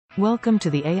Welcome to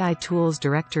the AI Tools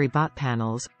Directory Bot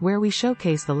Panels, where we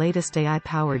showcase the latest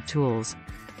AI-powered tools.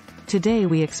 Today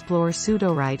we explore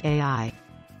Sudowrite AI.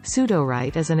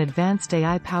 Sudowrite is an advanced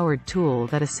AI-powered tool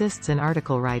that assists in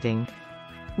article writing.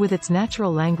 With its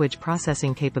natural language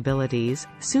processing capabilities,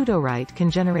 Sudowrite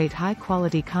can generate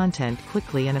high-quality content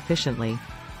quickly and efficiently.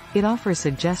 It offers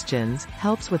suggestions,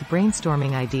 helps with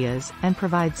brainstorming ideas, and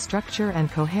provides structure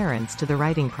and coherence to the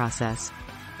writing process.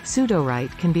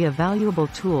 Sudowrite can be a valuable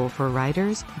tool for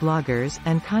writers, bloggers,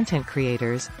 and content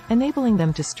creators, enabling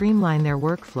them to streamline their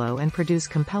workflow and produce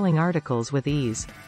compelling articles with ease.